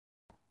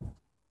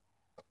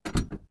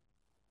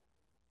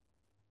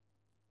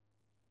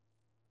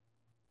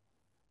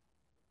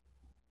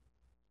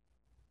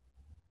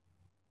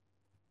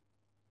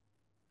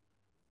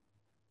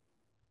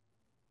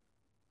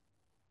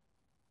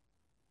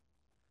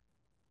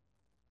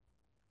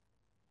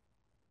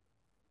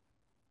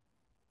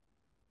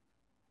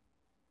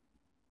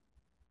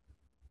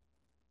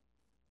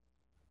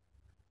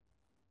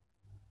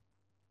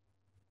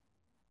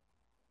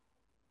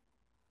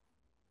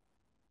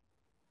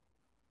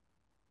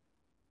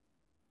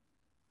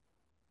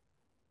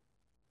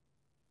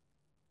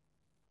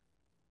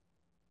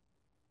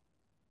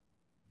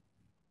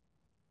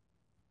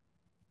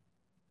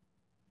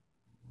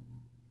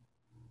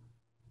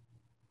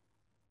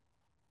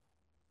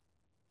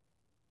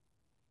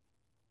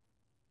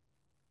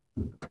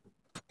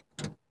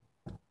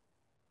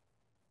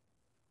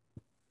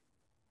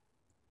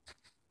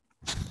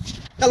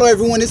Hello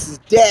everyone, this is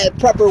Dad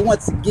Prepper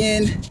once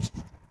again.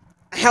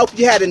 I hope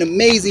you had an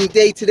amazing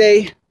day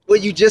today.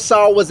 What you just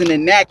saw was an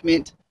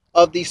enactment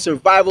of the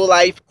Survival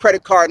Life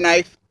credit card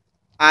knife.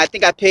 I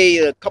think I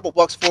paid a couple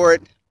bucks for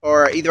it,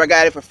 or either I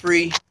got it for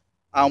free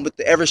with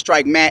the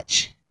Everstrike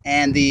match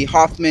and the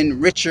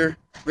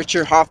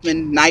Richard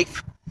Hoffman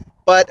knife.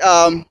 But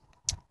I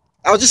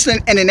was just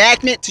an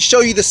enactment to show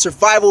you the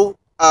survival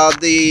of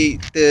the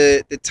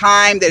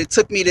time that it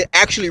took me to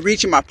actually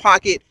reach in my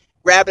pocket,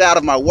 grab it out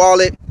of my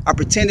wallet. I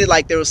pretended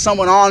like there was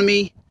someone on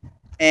me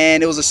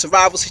and it was a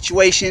survival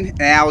situation,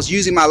 and I was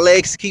using my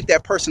legs to keep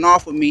that person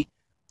off of me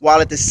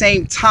while at the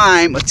same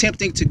time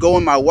attempting to go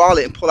in my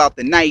wallet and pull out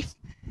the knife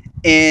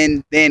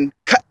and then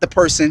cut the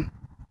person,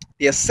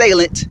 the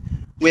assailant,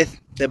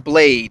 with the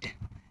blade.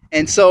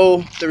 And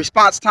so the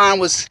response time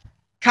was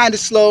kind of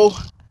slow.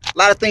 A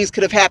lot of things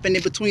could have happened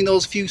in between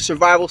those few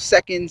survival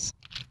seconds,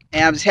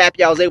 and I'm just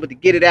happy I was able to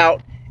get it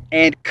out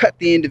and cut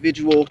the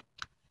individual,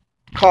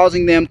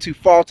 causing them to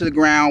fall to the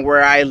ground,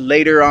 where I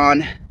later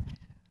on,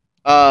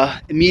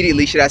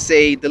 immediately should I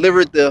say,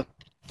 delivered the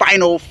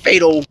final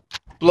fatal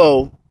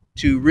blow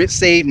to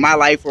save my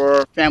life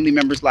or family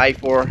member's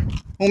life or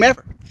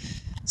whomever.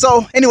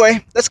 So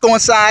anyway, let's go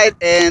inside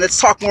and let's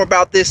talk more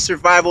about this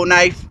survival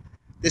knife,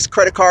 this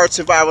credit card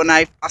survival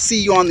knife. I'll see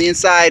you on the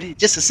inside in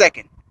just a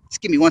second.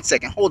 Just give me 1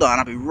 second. Hold on,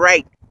 I'll be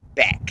right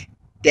back.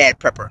 Dad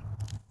Prepper.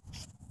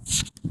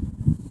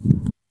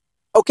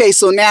 Okay,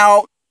 so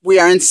now we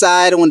are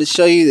inside. I wanted to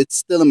show you it's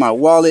still in my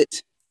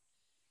wallet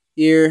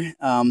here.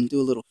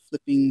 Do a little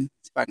flipping,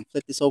 see if I can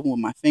flip this open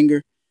with my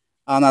finger.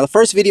 Now the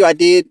first video I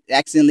did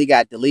accidentally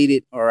got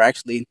deleted, or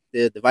actually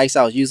the device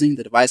I was using,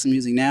 the device I'm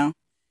using now,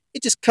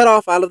 it just cut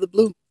off out of the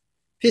blue.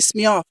 Pissed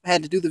me off. I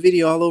had to do the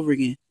video all over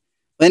again.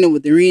 Blended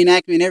with the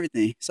reenactment and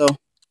everything. So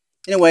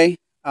anyway,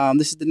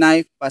 this is the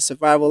knife by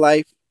Survival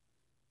Life.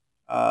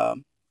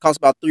 Costs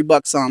about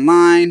 $3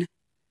 online.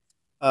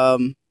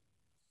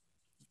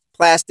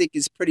 Plastic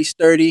is pretty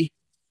sturdy.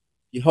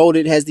 You hold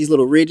it, it has these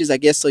little ridges, I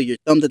guess, so your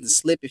thumb doesn't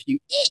slip if you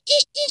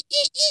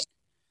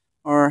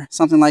or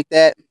something like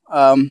that.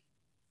 The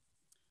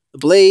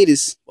blade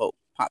is, whoa,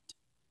 popped.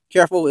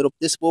 Careful,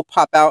 this will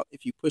pop out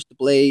if you push the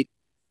blade.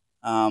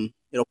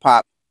 It'll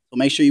pop. So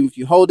make sure if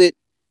you hold it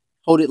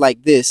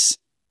like this.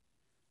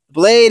 The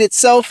blade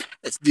itself,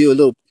 let's do a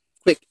little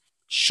quick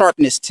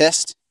sharpness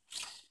test.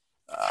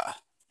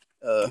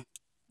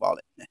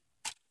 Wallet,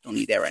 don't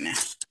need that right now.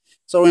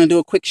 So we're going to do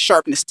a quick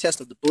sharpness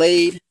test of the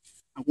blade.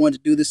 I'm going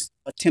to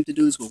attempt to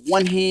do this with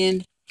one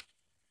hand.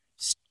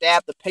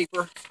 Stab the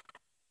paper.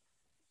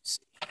 Let's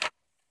see.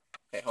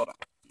 Okay, hold on.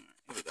 All right,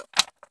 here we go.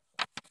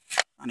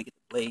 Trying to get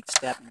the blade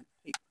stabbing the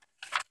paper.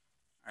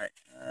 All right,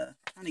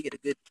 trying to get a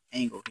good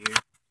angle here.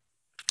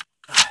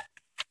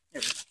 There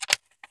we go.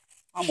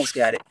 Almost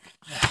got it.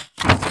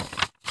 All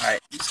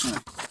right,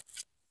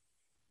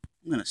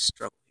 I'm gonna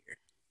struggle here.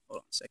 Hold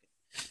on a second.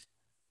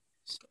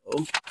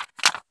 So,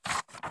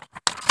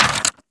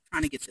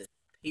 trying to get the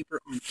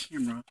paper on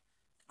camera.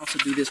 Also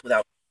do this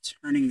without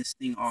turning this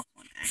thing off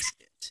on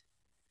accident.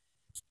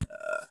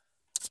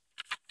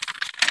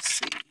 Let's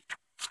see.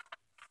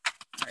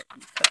 All right, let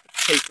me cut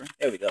the paper.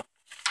 There we go.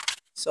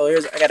 So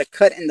I got a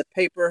cut in the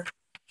paper.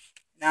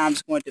 Now I'm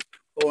just going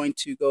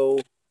to go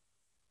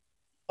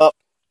up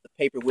the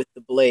paper with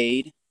the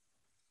blade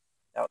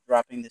without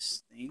dropping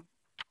this thing.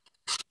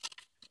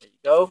 There you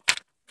go.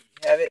 There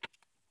you have it.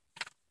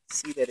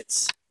 See that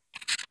it's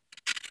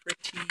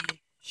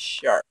pretty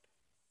sharp.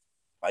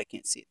 I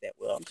can't see it that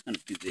well. I'm just going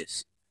to do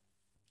this.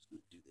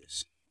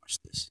 Watch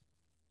this.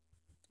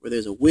 Where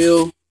there's a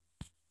will,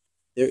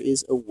 there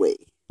is a way.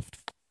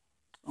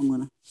 I'm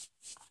going to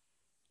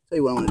tell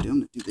you what I want to do. I'm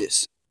going to do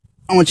this.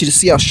 I want you to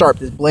see how sharp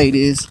this blade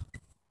is.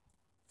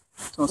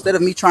 So instead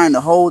of me trying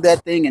to hold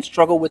that thing and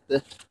struggle with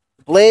the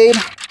blade,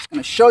 I'm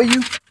going to show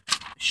you the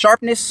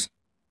sharpness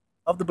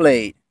of the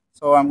blade.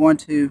 So I'm going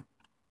to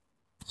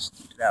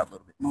stick it out a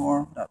little bit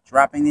more without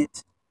dropping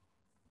it.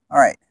 All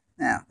right.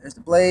 Now, there's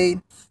the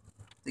blade.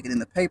 Stick it in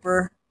the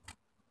paper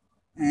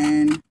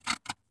and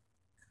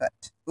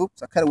cut.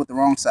 Oops, I cut it with the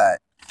wrong side.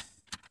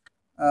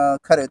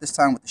 Cut it this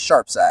time with the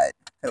sharp side.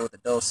 Cut it with the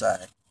dull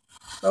side.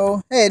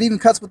 So, hey, it even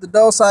cuts with the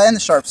dull side and the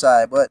sharp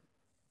side, but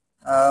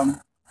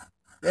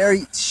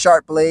very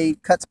sharp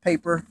blade, cuts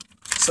paper,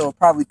 so it'll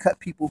probably cut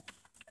people,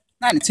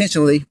 not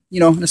intentionally, you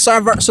know, in a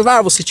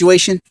survival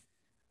situation.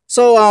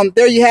 So,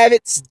 there you have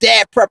it. It's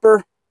Dad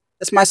Prepper.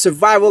 That's my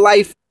Survival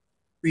Life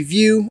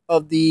review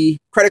of the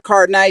credit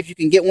card knife. You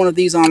can get one of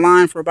these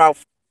online for about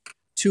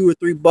 $2 or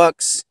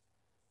 $3,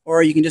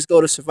 or you can just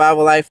go to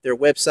Survival Life, their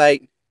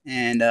website,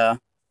 and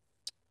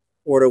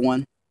order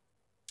one.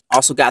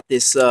 Also got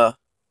this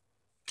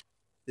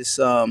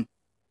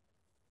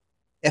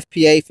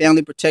FPA,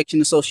 Family Protection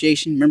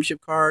Association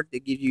membership card. They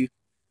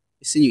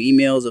send you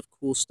emails of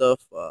cool stuff,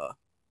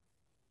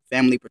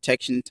 family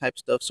protection type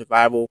stuff,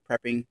 survival,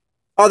 prepping,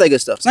 all that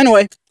good stuff. So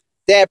anyway,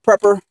 Dad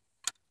Prepper,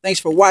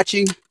 thanks for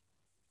watching.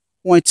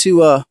 Going to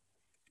go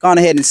on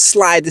ahead and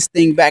slide this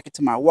thing back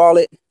into my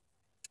wallet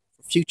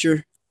for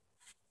future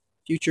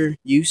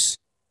use,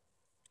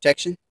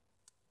 protection.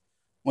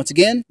 Once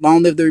again,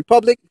 long live the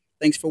Republic.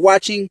 Thanks for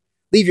watching.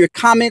 Leave your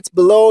comments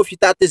below if you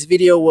thought this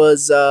video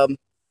was of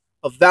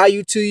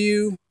value to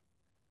you.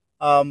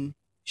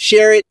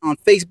 Share it on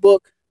Facebook.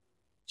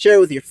 Share it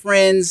with your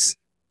friends.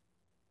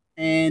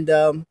 And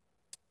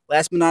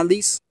last but not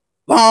least,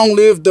 long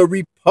live the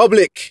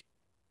Republic,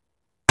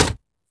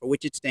 for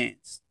which it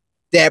stands.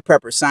 Dad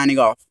Prepper signing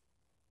off.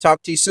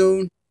 Talk to you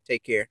soon.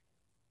 Take care.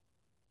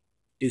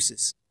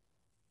 Deuces.